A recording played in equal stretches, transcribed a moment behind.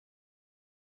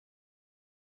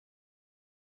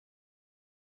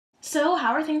So,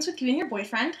 how are things with you and your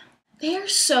boyfriend? They are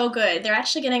so good. They're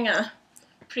actually getting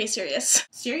pretty serious.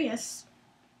 Serious?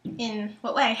 In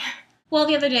what way? Well,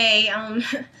 the other day,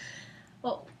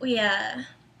 well, we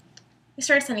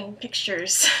started sending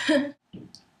pictures.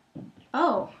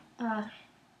 Oh,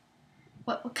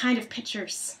 what kind of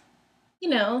pictures? You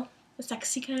know, the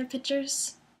sexy kind of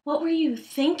pictures. What were you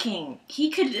thinking? He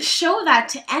could show that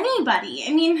to anybody.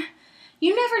 I mean,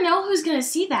 you never know who's gonna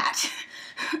see that.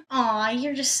 Aw,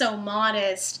 you're just so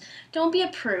modest. Don't be a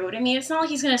prude. I mean, it's not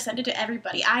like he's gonna send it to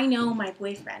everybody. I know my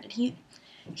boyfriend, and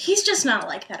he's just not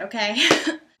like that, okay?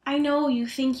 I know you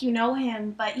think you know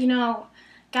him, but you know,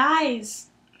 guys,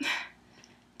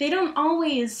 they don't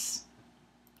always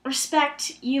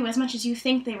respect you as much as you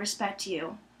think they respect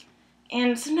you.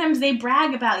 And sometimes they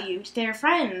brag about you to their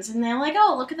friends, and they're like,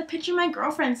 oh, look at the picture my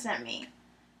girlfriend sent me.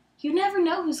 You never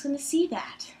know who's gonna see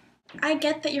that. I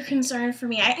get that you're concerned for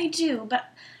me. I do, but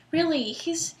really,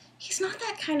 he's not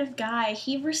that kind of guy.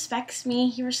 He respects me,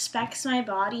 he respects my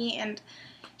body, and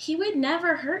he would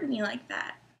never hurt me like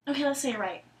that. Okay, let's say it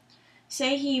right.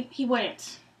 Say he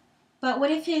wouldn't. But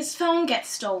what if his phone gets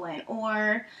stolen,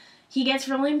 or he gets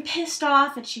really pissed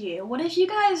off at you? What if you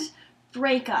guys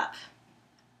break up,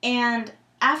 and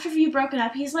after you've broken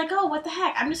up, he's like, oh, what the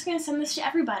heck, I'm just gonna send this to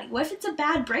everybody. What if it's a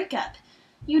bad breakup?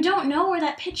 You don't know where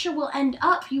that picture will end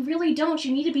up. You really don't.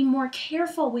 You need to be more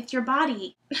careful with your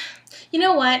body. You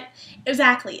know what?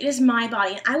 Exactly. It is my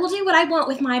body. And I will do what I want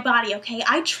with my body, okay?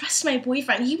 I trust my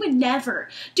boyfriend. He would never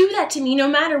do that to me no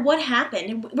matter what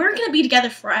happened. We're going to be together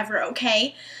forever,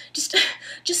 okay? Just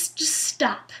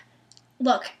stop.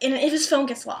 Look, and if his phone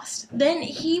gets lost, then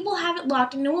he will have it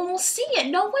locked and no one will see it.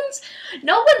 No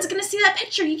one's going to see that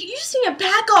picture. You just need to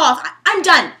back off. I'm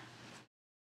done.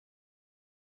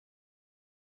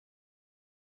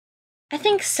 I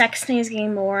think sexting is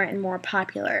getting more and more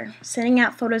popular, sending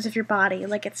out photos of your body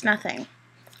like it's nothing,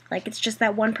 like it's just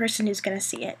that one person who's going to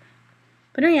see it.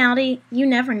 But in reality, you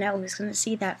never know who's going to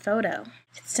see that photo.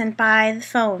 If it's sent by the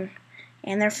phone,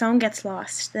 and their phone gets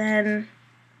lost, then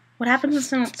what happens when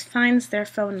someone finds their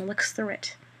phone and looks through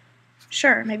it?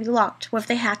 Sure, maybe locked. What if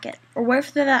they hack it? Or what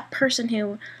if they're that person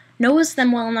who knows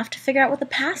them well enough to figure out what the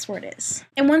password is?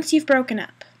 And once you've broken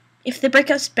up, if the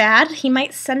breakup's bad, he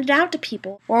might send it out to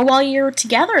people. Or while you're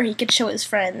together, he could show his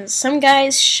friends. Some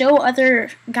guys show other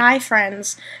guy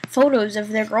friends photos of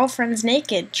their girlfriends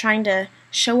naked, trying to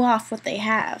show off what they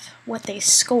have, what they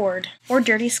scored. Or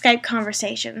dirty Skype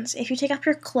conversations. If you take off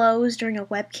your clothes during a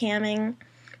webcamming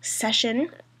session,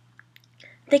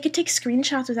 they could take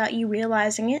screenshots without you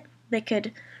realizing it. They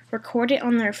could record it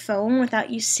on their phone without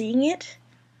you seeing it.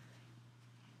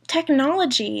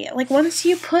 Technology, like once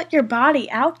you put your body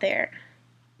out there,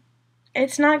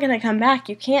 it's not going to come back.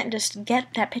 You can't just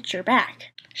get that picture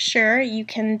back. Sure, you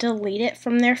can delete it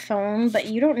from their phone, but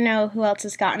you don't know who else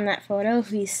has gotten that photo,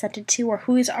 who he's sent it to, or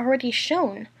who he's already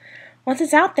shown. Once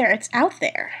it's out there, it's out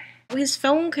there. His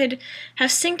phone could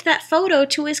have synced that photo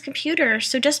to his computer,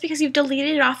 so just because you've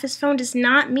deleted it off his phone does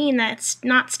not mean that it's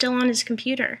not still on his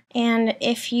computer. And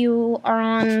if you are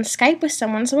on Skype with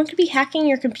someone could be hacking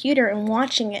your computer and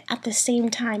watching it at the same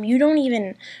time. You don't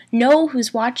even know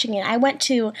who's watching it. I went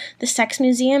to the Sex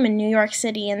Museum in New York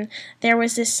City, and there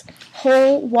was this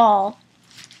whole wall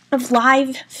of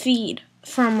live feed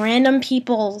from random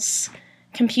people's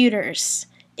computers.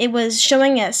 It was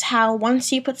showing us how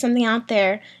once you put something out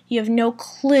there, you have no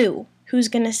clue who's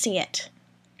going to see it.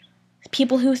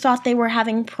 People who thought they were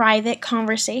having private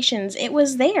conversations, it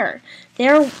was there.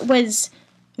 There was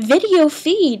video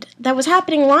feed that was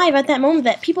happening live at that moment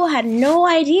that people had no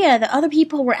idea that other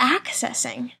people were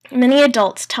accessing. Many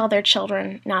adults tell their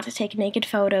children not to take naked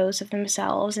photos of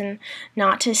themselves and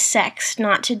not to sext,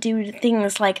 not to do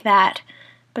things like that.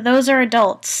 But those are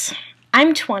adults.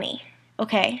 I'm 20,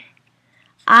 okay?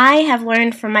 I have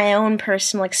learned from my own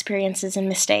personal experiences and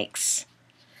mistakes.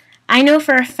 I know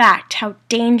for a fact how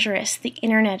dangerous the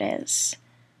internet is.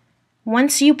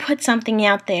 Once you put something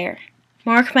out there,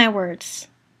 mark my words,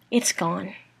 it's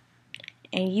gone.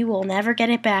 And you will never get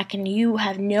it back, and you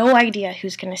have no idea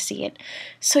who's going to see it.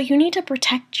 So you need to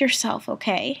protect yourself,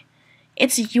 okay?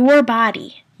 It's your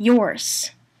body, yours.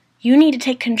 You need to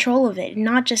take control of it, and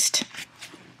not just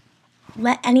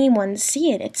let anyone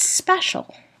see it. It's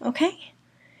special, okay?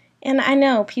 And I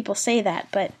know people say that,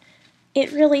 but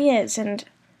it really is. And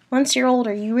once you're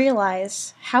older, you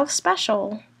realize how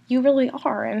special you really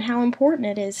are and how important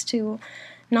it is to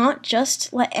not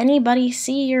just let anybody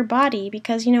see your body,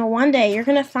 because, you know, one day you're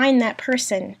going to find that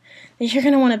person that you're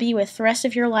going to want to be with the rest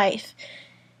of your life.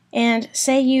 And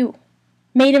say you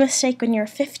made a mistake when you were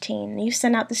 15, you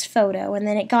sent out this photo and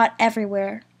then it got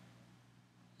everywhere.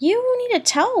 You need to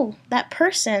tell that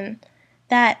person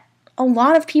that a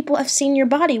lot of people have seen your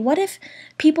body. What if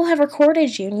people have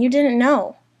recorded you and you didn't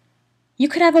know? You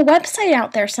could have a website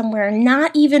out there somewhere and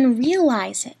not even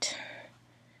realize it.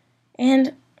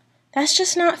 And that's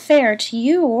just not fair to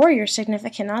you or your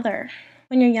significant other.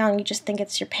 When you're young, you just think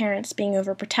it's your parents being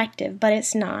overprotective, but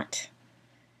it's not.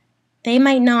 They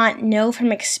might not know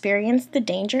from experience the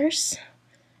dangers,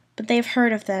 but they've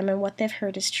heard of them, and what they've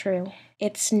heard is true.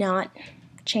 It's not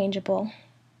changeable.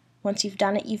 Once you've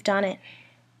done it, you've done it.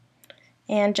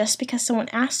 And just because someone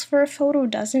asks for a photo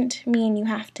doesn't mean you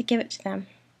have to give it to them.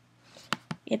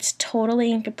 It's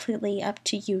totally and completely up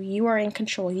to you. You are in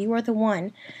control. You are the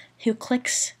one who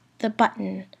clicks the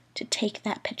button to take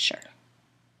that picture.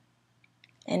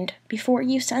 And before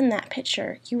you send that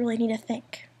picture, you really need to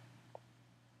think,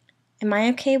 am I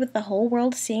okay with the whole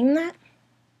world seeing that?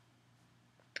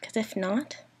 Because if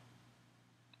not,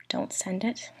 don't send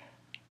it.